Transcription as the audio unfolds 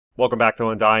Welcome back to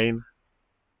Undying.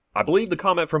 I believe the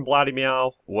comment from Bloody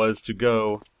Meow was to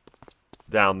go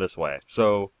down this way.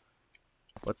 So,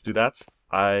 let's do that.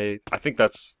 I think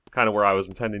that's kind of where I was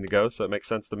intending to go, so it makes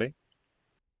sense to me.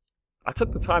 I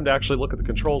took the time to actually look at the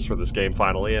controls for this game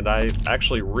finally, and I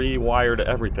actually rewired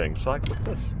everything. So with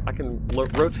this, I can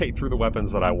rotate through the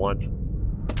weapons that I want,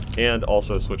 and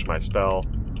also switch my spell,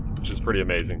 which is pretty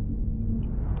amazing.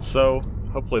 So,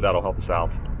 hopefully that'll help us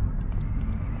out.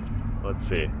 Let's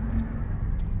see.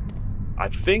 I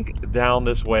think down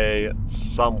this way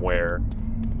somewhere,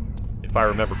 if I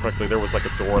remember correctly, there was like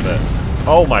a door that...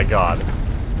 Oh my god!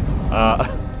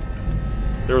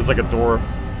 There was like a door...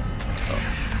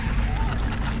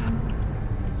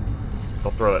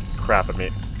 Don't throw that crap at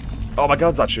me. Oh, my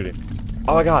gun's not shooting.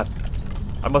 Oh my god!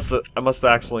 I must have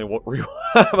accidentally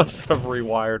I must have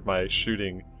rewired my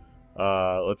shooting.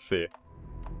 Let's see.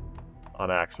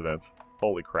 On accident.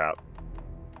 Holy crap.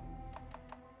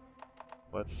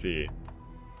 Let's see.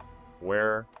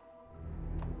 Where?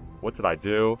 What did I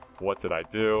do? What did I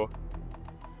do?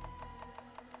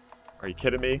 Are you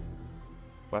kidding me?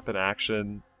 Weapon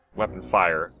action, weapon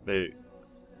fire. There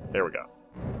we go.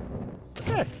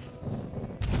 Okay.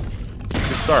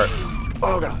 Good start.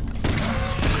 Oh god.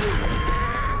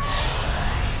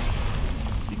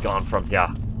 Be gone from here.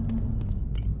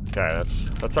 Okay,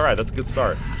 that's alright, that's a good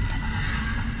start.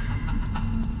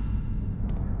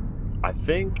 I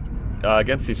think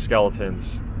against these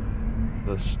skeletons,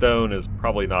 the stone is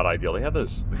probably not ideal. They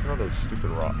throw those stupid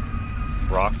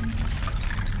rocks.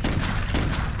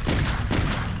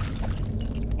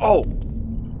 Oh!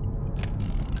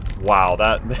 Wow,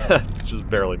 that just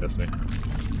barely missed me.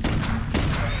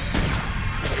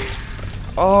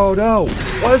 Oh no!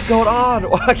 What is going on?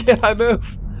 Why can't I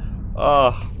move?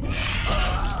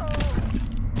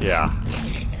 Yeah. I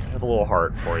have a little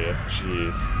heart for you.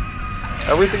 Jeez.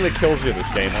 Everything that kills you in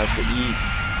this game has to eat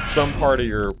some part of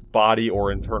your body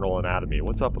or internal anatomy.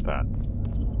 What's up with that?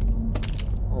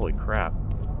 Holy crap.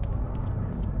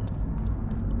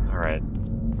 Alright.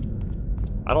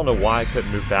 I don't know why I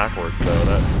couldn't move backwards, though.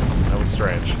 That was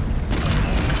strange.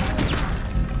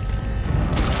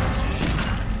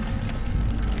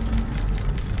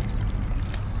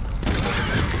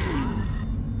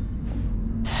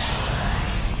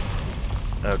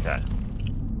 Okay.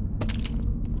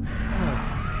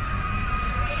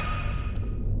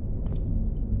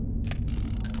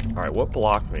 Alright, what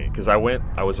blocked me? Because I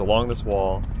was along this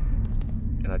wall,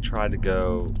 and I tried to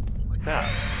go like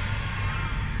that.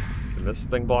 Can this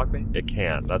thing block me? It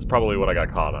can. That's probably what I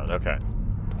got caught on. Okay.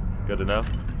 Good to know.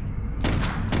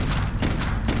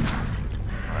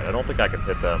 Alright, I don't think I can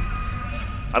hit them.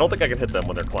 I don't think I can hit them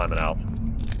when they're climbing out.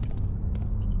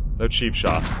 No cheap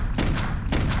shots.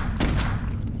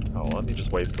 Oh, let me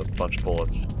just waste a bunch of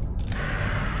bullets.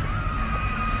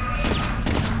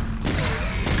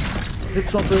 Hit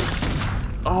something!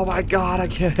 Oh my god, I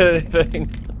can't hit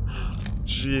anything!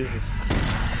 Jesus.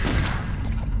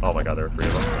 Oh my god, there were 3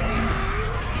 of them.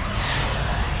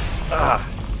 Ah!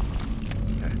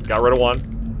 Okay, got rid of one.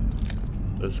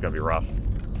 This is gonna be rough.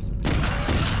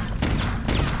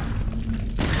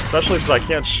 Especially since I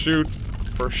can't shoot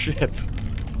for shit.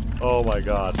 Oh my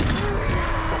god.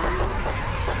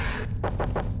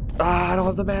 Ah, I don't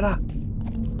have the mana!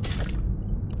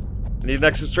 I need an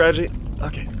exit strategy?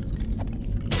 Okay.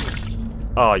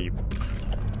 Oh, you...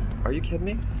 Are you kidding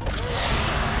me?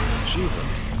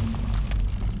 Jesus.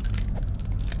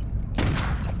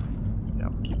 Yeah,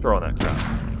 keep throwing that crap.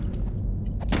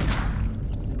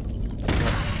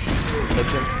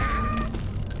 Miss him.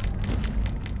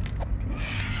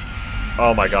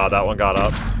 Oh my god, that one got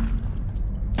up.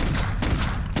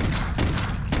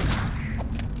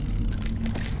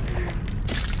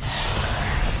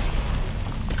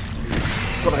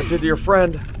 What I did to your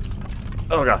friend.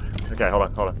 Oh god. Okay, hold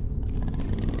on.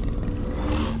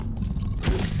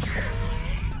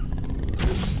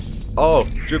 Oh,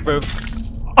 juke moves.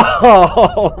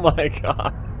 Oh my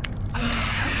god.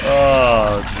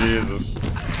 Oh, Jesus.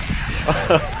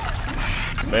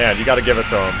 Man, you gotta give it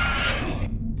to them.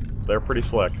 They're pretty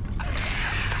slick.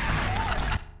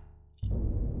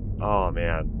 Oh,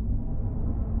 man.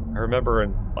 I remember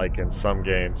in some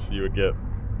games, you would get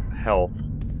health.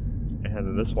 And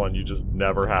in this one, you just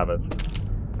never have it.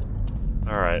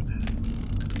 Alright.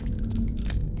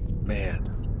 Man.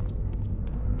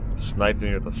 Sniped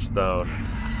me with a stone.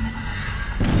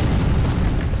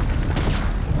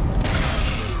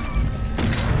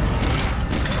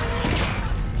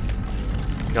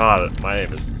 God, my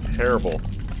aim is terrible.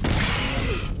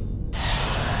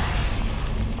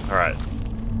 Alright.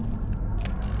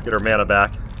 Let's get our mana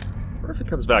back. What if it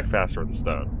comes back faster with the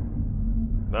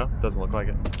stone? No, doesn't look like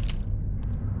it.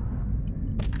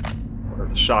 I wonder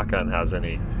if the shotgun has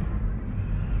any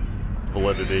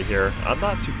validity here. I'm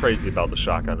not too crazy about the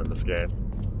shotgun in this game.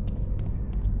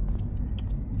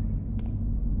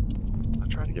 I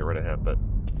tried to get rid of him, but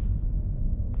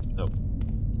nope.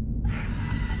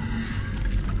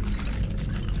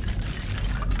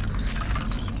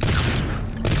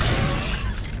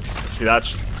 See,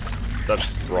 that's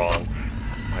just wrong.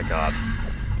 My God.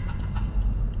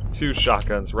 2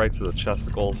 shotguns right to the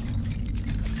chesticles.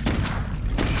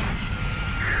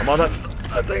 I'm on that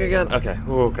thing again. Okay.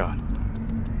 Oh God.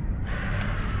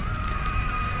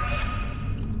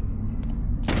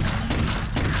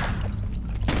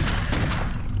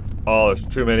 Oh, there's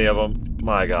too many of them.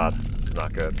 My God, this is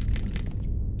not good.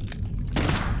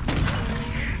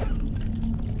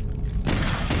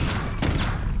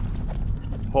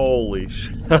 Holy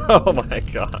shit. Oh my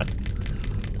God.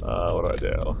 What do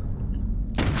I do?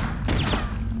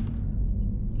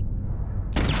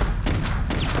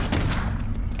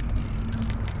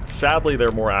 Sadly,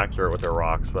 they're more accurate with their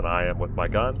rocks than I am with my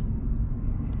gun.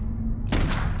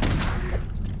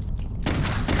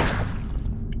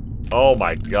 Oh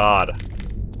my God.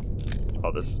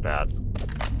 Oh, this is bad.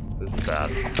 This is bad.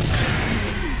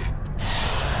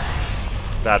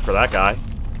 Bad for that guy.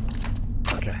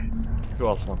 Okay. Who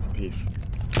else wants a piece?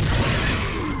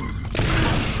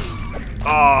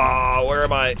 Oh, where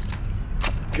am I?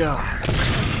 God.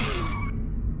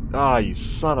 Ah, oh, you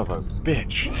son of a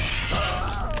bitch.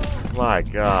 My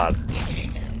God.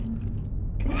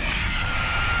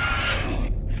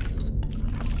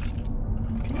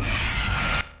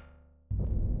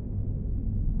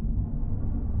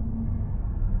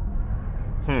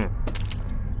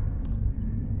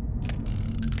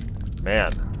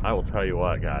 Man, I will tell you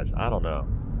what, guys. I don't know.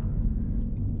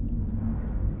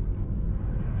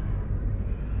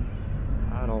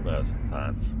 I don't know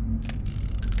sometimes.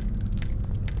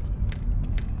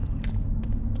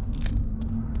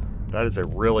 That is a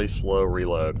really slow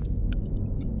reload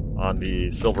on the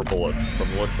silver bullets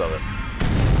from the looks of it.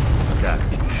 Okay.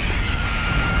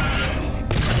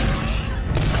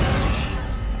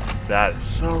 That is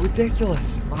so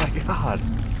ridiculous. My God.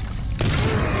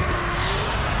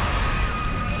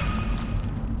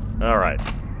 All right.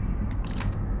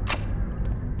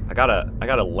 I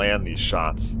gotta land these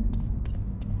shots.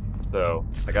 Though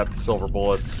I got the silver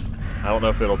bullets. I don't know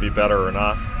if it'll be better or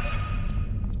not.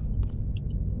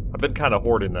 I've been kind of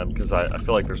hoarding them because I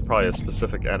feel like there's probably a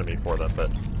specific enemy for them,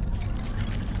 but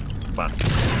come on.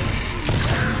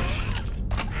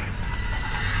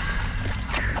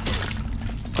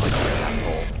 Oh,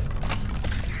 asshole.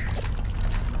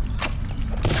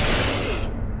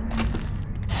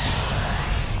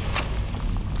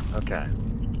 Okay.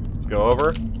 Let's go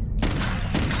over.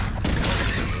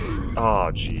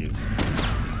 Oh, jeez.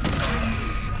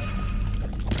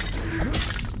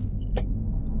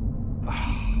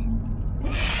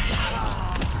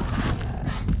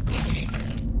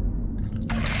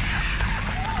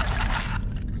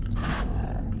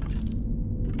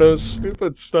 Those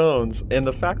stupid stones, and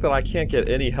the fact that I can't get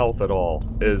any health at all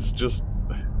is just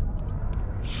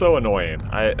so annoying.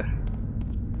 I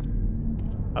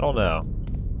don't know.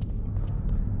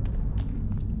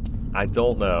 I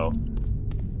don't know.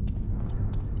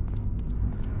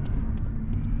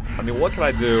 I mean, what can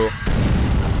I do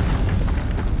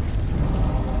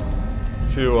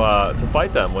to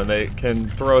fight them when they can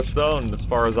throw a stone as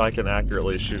far as I can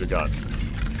accurately shoot a gun?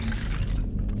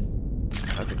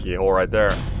 That's a keyhole right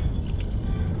there.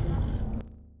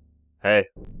 Hey,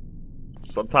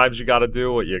 sometimes you gotta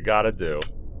do what you gotta do.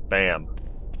 Bam.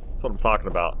 That's what I'm talking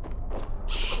about.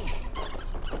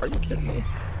 Are you kidding me?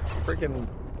 Freaking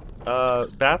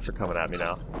bats are coming at me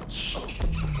now.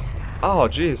 Oh,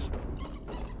 jeez.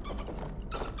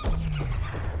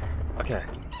 Okay.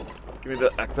 Give me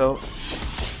the ecto.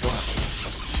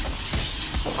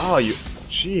 Oh, you...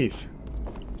 Jeez.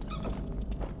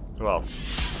 Who else?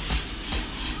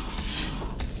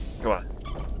 Come on.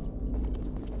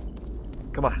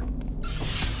 Come on.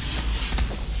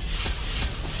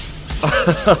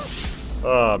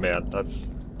 Oh, man.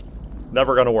 That's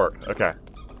never gonna work. Okay.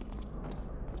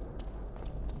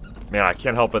 Man, I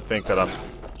can't help but think that I'm...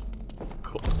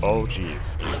 Oh,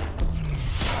 jeez.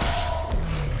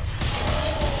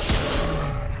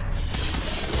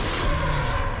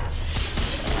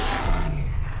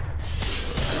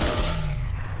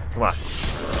 Come on.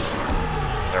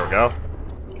 There we go.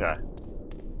 Okay.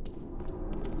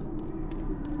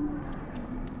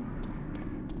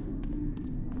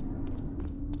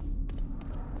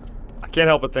 I can't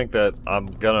help but think that I'm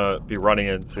gonna be running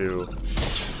into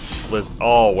Liz.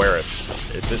 Oh, where it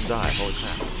didn't die. Holy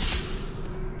crap.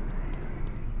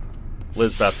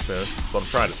 Lizbeth soon. That's what I'm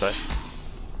trying to say.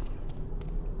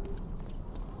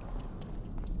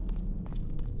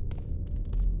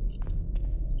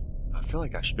 I feel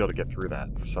like I should be able to get through that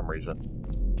for some reason.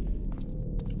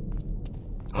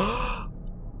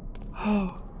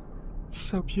 Oh, it's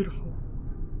so beautiful.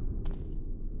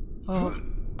 Oh.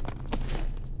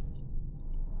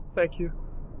 Thank you.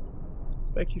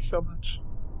 Thank you so much.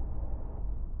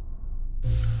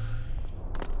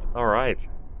 Alright.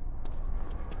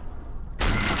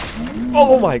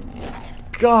 Oh my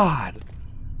god!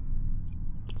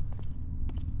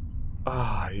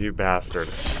 Ah, oh, you bastard.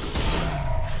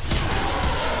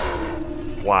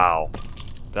 Wow.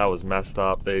 That was messed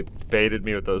up. They baited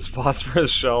me with those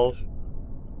phosphorus shells.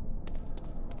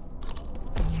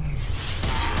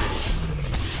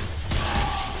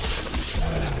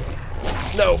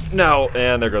 No, no!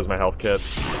 And there goes my health kit.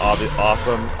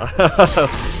 Awesome.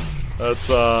 That's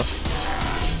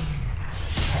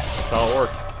how it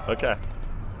works. Okay.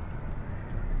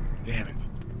 Damn it.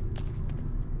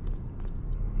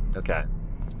 Okay.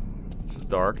 This is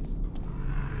dark.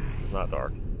 This is not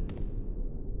dark.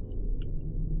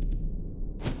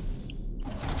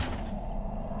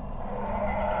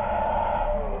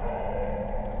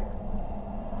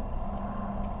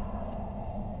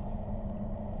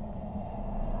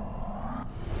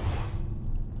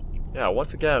 Yeah,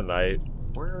 once again,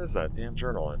 where is that damn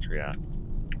journal entry at?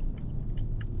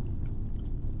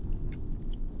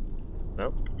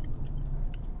 Nope.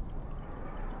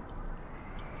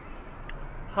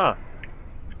 Huh.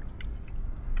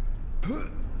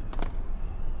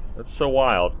 That's so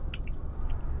wild.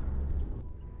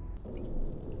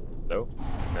 Nope.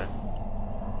 Okay.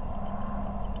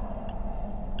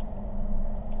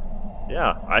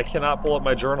 Yeah, I cannot pull up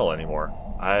my journal anymore.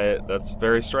 That's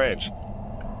very strange.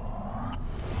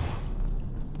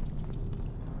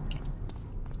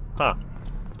 Huh.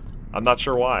 I'm not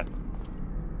sure why.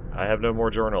 I have no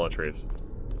more journal entries.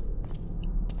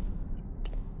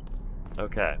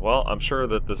 Okay, well, I'm sure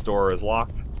that this door is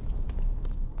locked.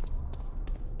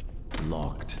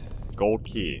 Locked. Gold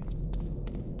key.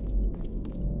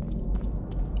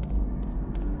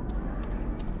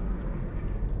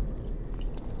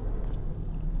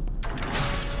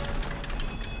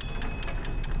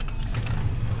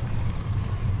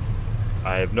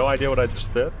 I have no idea what I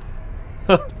just did.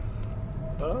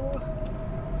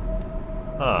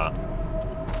 Huh.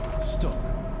 Stuck.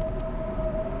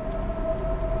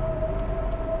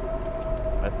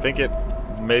 I think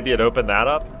maybe it opened that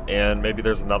up, and maybe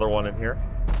there's another one in here.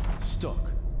 Stuck.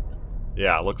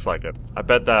 Yeah, it looks like it. I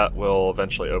bet that will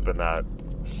eventually open that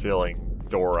ceiling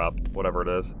door up, whatever it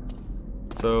is.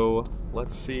 So,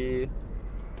 let's see.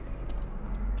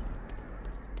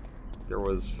 There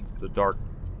was the dark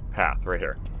path right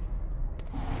here.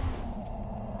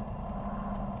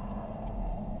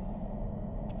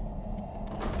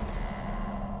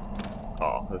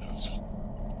 Oh, this is just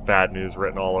bad news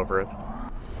written all over it.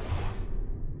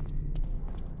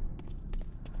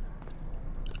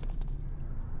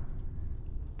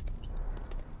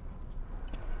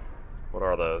 What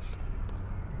are those?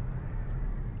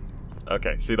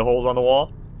 Okay, see the holes on the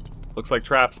wall? Looks like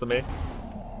traps to me.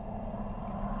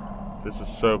 This is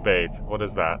so bait. What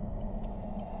is that?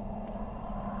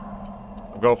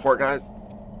 I'm going for it, guys.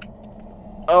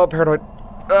 Oh, paranoid.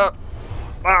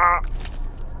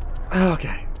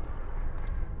 Okay.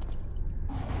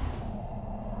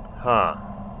 Huh.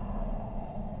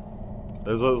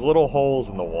 There's those little holes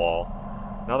in the wall.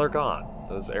 Now they're gone.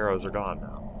 Those arrows are gone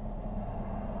now.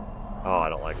 Oh, I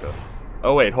don't like this.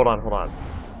 Oh, wait, hold on.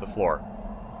 The floor.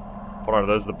 Hold on, are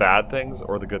those the bad things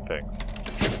or the good things?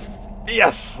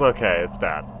 Yes! Okay, it's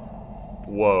bad.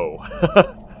 Whoa.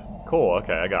 Cool,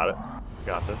 okay, I got it.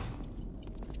 Got this.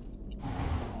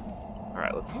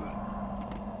 Alright, let's...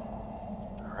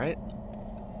 Alright.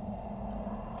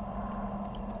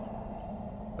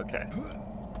 Okay.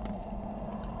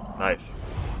 Nice.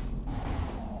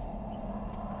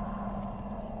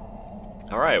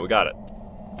 Alright, we got it.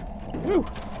 Woo!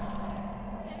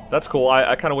 That's cool.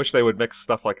 I kind of wish they would mix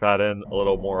stuff like that in a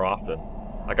little more often.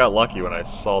 I got lucky when I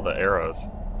saw the arrows.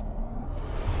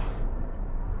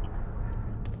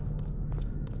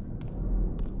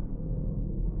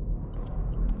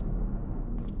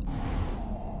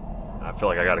 I feel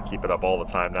like I gotta keep it up all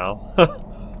the time now.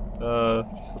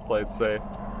 Just to play it safe.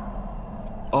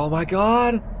 Oh my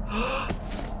god!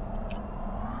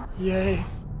 Yay!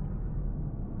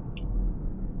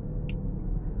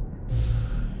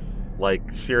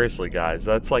 Like, seriously, guys,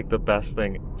 that's like the best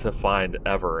thing to find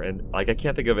ever. And like, I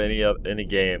can't think of any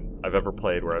game I've ever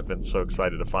played where I've been so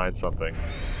excited to find something.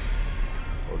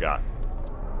 What we got?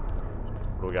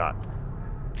 What we got?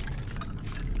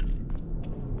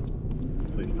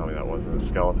 Please tell me that wasn't a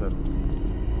skeleton.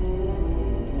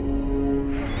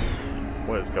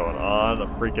 What is going on?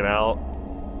 I'm freaking out.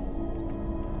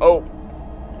 Oh!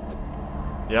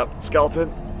 Yep,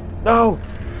 skeleton. No!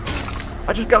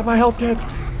 I just got my health kit!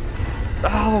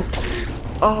 Oh!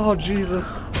 Oh,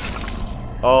 Jesus.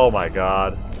 Oh my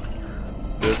god.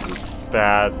 This is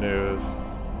bad news.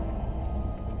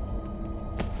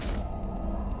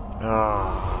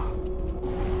 Ah.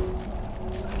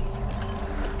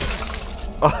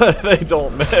 They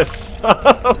don't miss.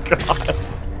 Oh god.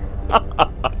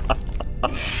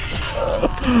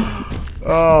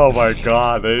 Oh my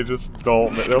god, they just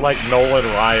don't. They're like Nolan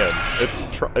Ryan.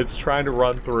 It's trying to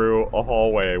run through a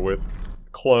hallway with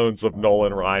clones of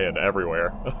Nolan Ryan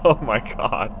everywhere. Oh my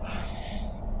god.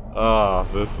 Ah,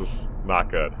 this is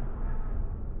not good.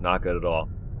 Not good at all.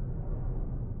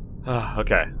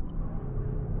 Okay.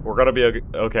 We're gonna be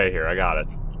okay here, I got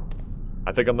it.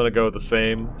 I think I'm gonna go with the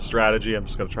same strategy. I'm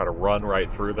just gonna try to run right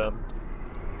through them.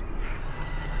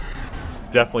 This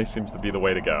definitely seems to be the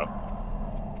way to go.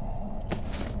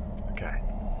 Okay.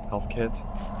 Health kits.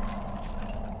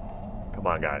 Come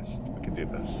on, guys. We can do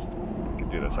this. We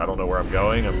can do this. I don't know where I'm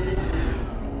going.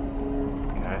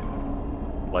 Okay.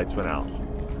 Lights went out.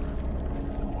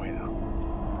 Wait up.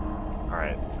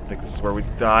 Alright. I think this is where we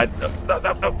died. No, no,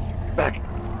 no, no. Back.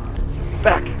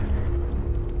 Back.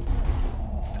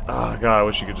 Oh, God. I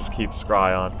wish you could just keep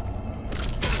Scry on.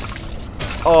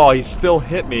 Oh, he still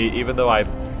hit me, even though I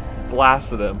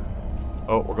blasted him.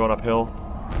 Oh, we're going uphill?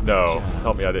 No.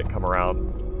 Help me, I didn't come around.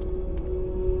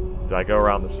 Did I go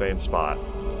around the same spot?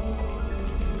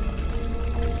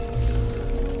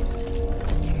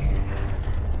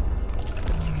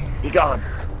 Be gone!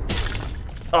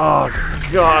 Oh,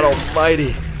 God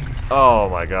almighty! Oh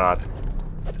my god.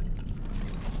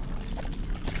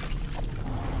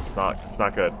 It's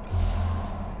not good.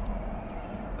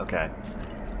 Okay.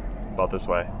 About this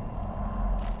way.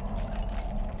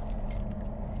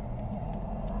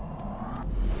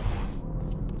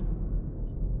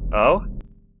 Oh?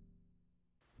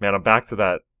 Man, I'm back to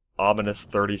that ominous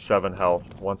 37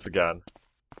 health once again.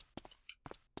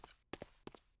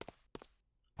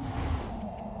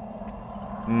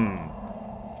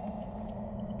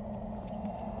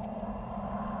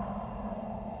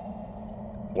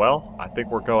 Well, I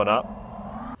think we're going up.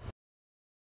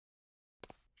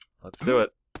 Let's do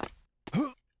it.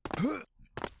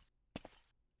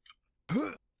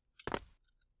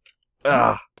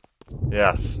 Ah!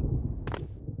 Yes.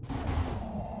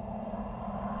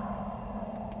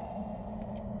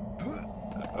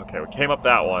 Okay, we came up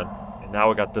that one, and now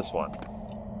we got this one.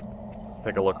 Let's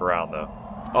take a look around, though.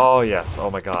 Oh, yes. Oh,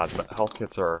 my God. Health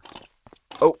kits are...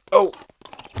 Oh! Oh!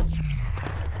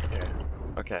 Okay.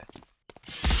 Okay.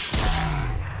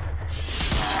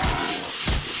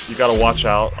 You gotta watch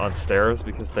out on stairs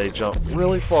because they jump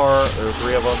really far. There are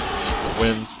 3 of them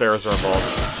when stairs are involved.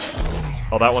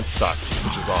 Oh, that one's stuck,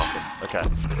 which is awesome. Okay.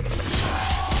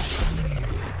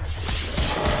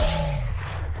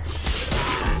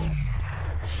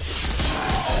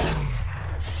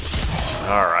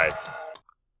 Alright.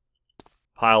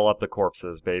 Pile up the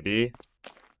corpses, baby.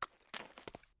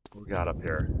 What we got up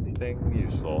here? Anything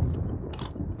useful?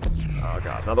 Oh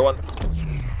god, another one.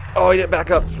 Oh, he didn't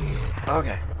back up.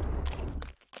 Okay.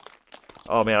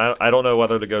 Oh man, I don't know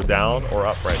whether to go down or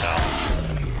up right now.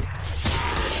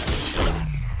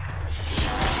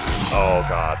 Oh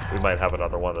god, we might have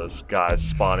another one of those guys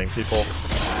spawning people.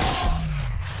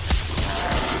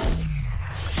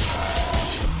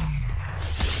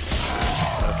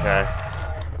 Okay.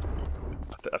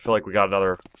 I feel like we got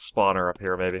another spawner up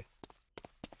here, maybe.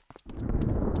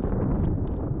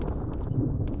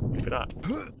 Maybe not.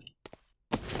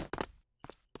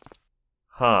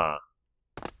 Huh.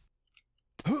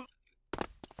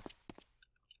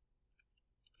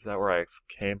 Is that where I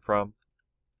came from?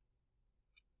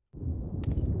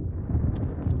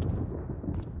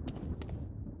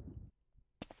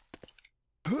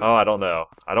 Oh, I don't know.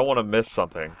 I don't want to miss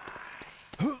something.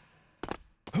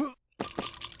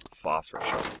 Phosphorus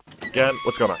shells. Again,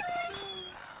 what's going on?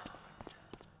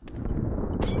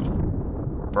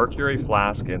 Mercury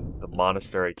flask and the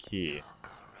monastery key.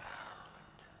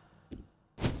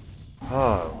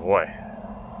 Oh, boy.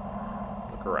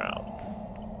 Look around.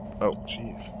 Oh,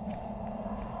 jeez.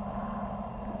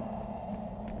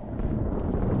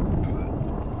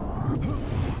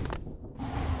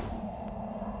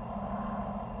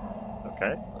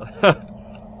 Okay.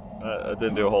 That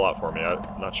didn't do a whole lot for me.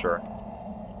 I'm not sure.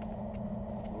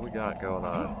 What we got going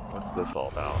on? What's this all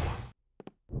about?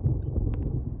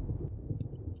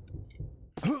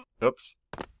 Oops.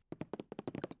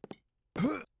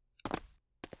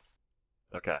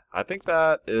 Okay, I think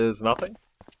that is nothing.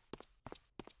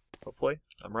 Hopefully,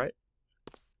 I'm right.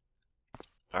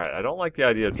 Alright, I don't like the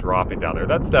idea of dropping down there.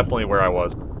 That's definitely where I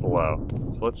was below.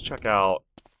 So let's check out...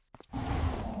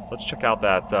 Let's check out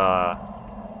that,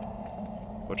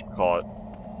 whatchamacallit,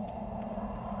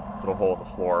 little hole in the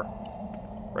floor.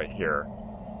 Right here.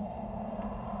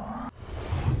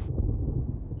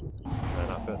 Is that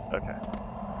not good? Okay.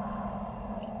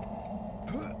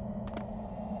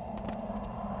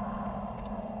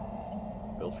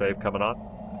 Bill save coming on?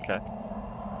 Okay.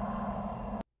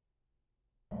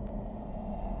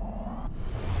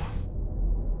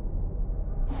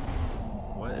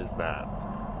 What is that?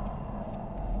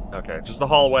 Okay, just a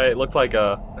hallway. It looked like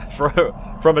a...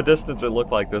 From a distance, it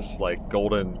looked like this, like,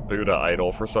 golden Buddha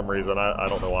idol for some reason. I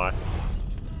don't know why.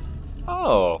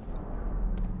 Oh.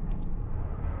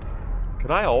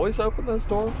 Could I always open those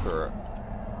doors, or...?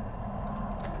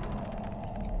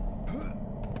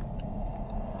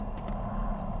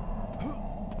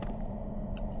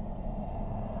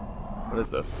 What is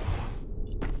this?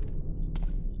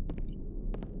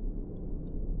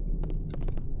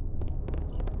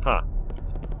 Huh.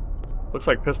 Looks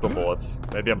like pistol bullets.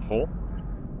 Maybe I'm full?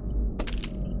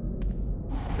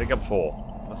 I think I'm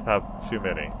full. Must have too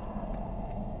many.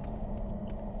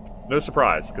 No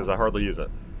surprise, because I hardly use it.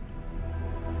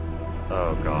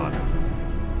 Oh, God.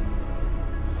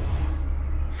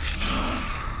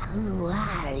 Who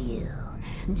are you,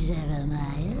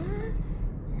 Jeremiah?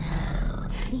 No,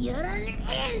 you're an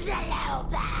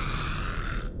antelope!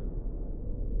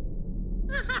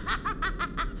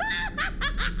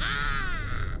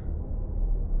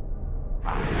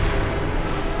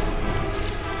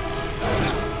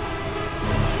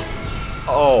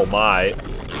 Oh my.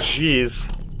 Jeez.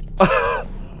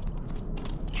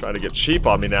 Trying to get cheap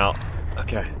on me now.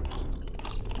 Okay.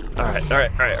 Alright.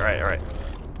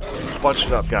 Bunch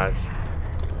it up, guys.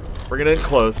 Bring it in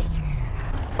close.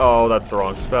 Oh, that's the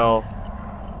wrong spell.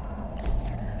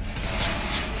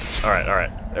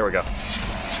 Alright. There we go.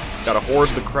 Gotta hoard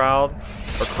the crowd.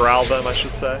 Or corral them, I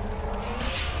should say.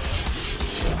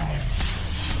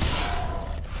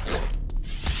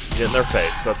 Get in their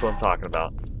face. That's what I'm talking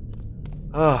about.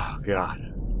 Oh, God.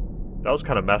 That was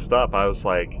kind of messed up. I was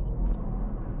like...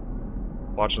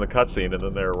 watching the cutscene and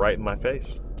then they're right in my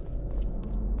face.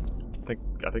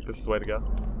 I think this is the way to go.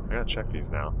 I gotta check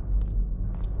these now.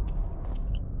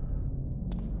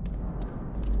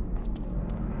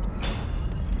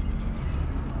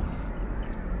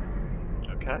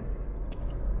 Okay.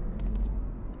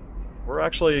 We're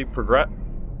actually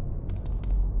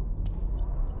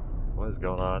What is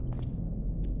going on?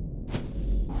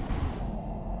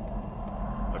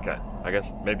 Okay, I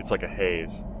guess maybe it's like a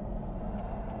haze.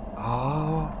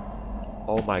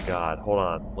 Oh my God, hold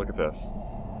on, look at this.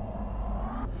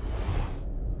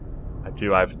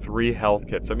 I have 3 health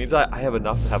kits. That means I have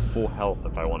enough to have full health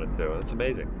if I wanted to. That's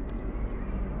amazing.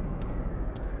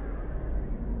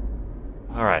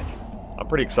 Alright, I'm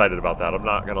pretty excited about that, I'm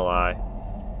not gonna lie.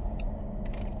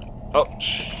 Oh,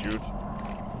 shoot.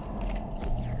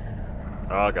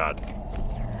 Oh God.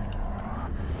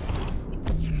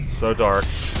 It's so dark.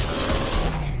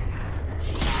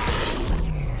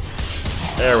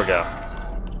 There we go.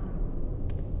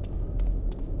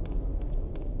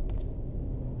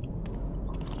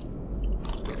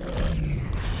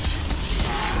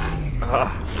 I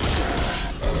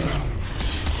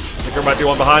think there might be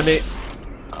one behind me.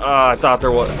 I thought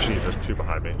there was. Jeez, there's 2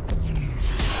 behind me.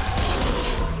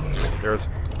 There's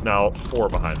now 4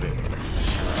 behind me.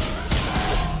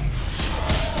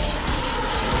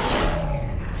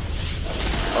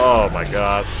 Oh my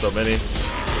God, so many.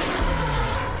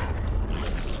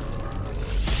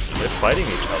 They're fighting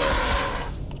each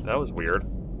other. That was weird.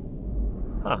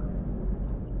 Huh.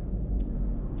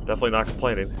 Definitely not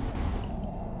complaining.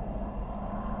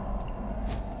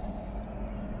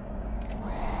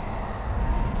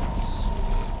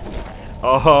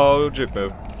 Oh, juke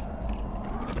move.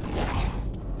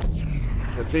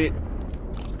 Can't see.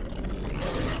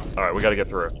 Alright, we gotta get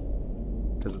through.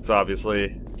 Because it's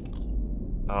obviously...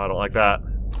 Oh, I don't like that.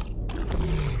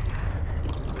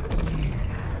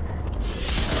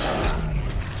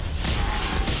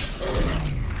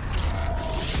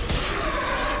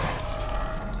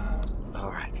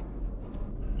 Alright.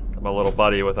 Got my little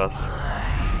buddy with us.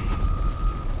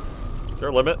 Is there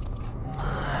a limit?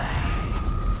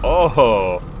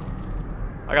 Oh!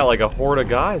 I got like a horde of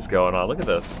guys going on. Look at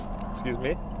this. Excuse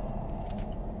me?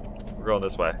 We're going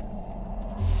this way.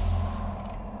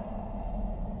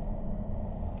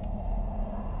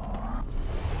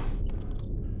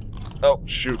 Oh,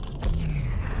 shoot.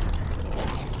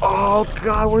 Oh,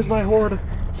 God, where's my horde?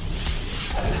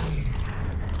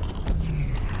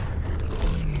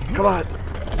 Come on!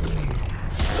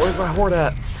 Where's my horde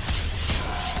at?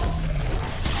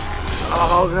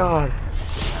 Oh god!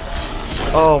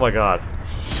 Oh my god!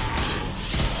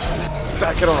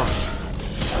 Back it off!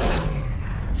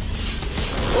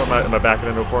 Or am I backing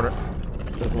into a corner?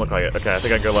 Doesn't look like it. Okay, I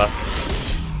think I can go left.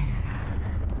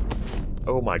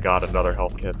 Oh my god, another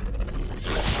health kit.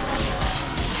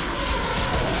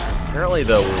 Apparently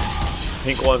the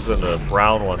pink ones and the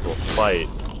brown ones will fight.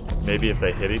 Maybe if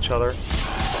they hit each other.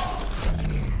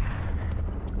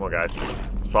 Come on, guys.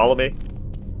 Follow me.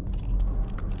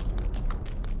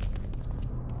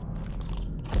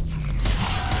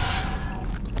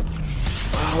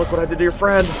 Oh, look what I did to your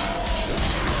friend.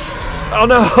 Oh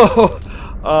no!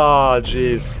 Oh,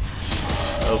 jeez.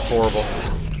 That was horrible.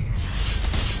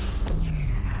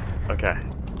 Okay.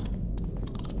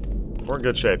 We're in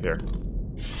good shape here.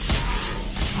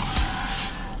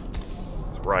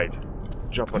 That's right.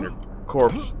 Jump on your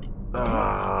corpse.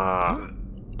 Ah.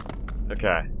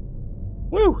 Okay.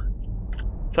 Woo!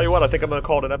 Tell you what, I think I'm going to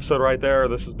call it an episode right there.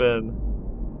 This has been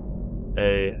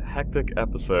a hectic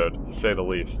episode, to say the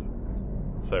least.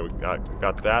 So we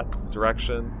got that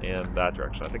direction and that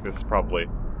direction. I think this is probably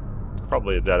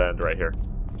a dead end right here.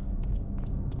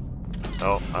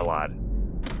 Oh, I lied.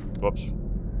 Whoops.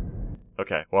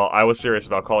 Okay, well, I was serious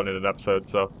about calling it an episode,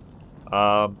 so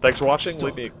thanks for watching.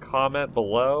 Leave me a comment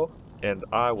below, and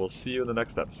I will see you in the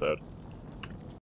next episode.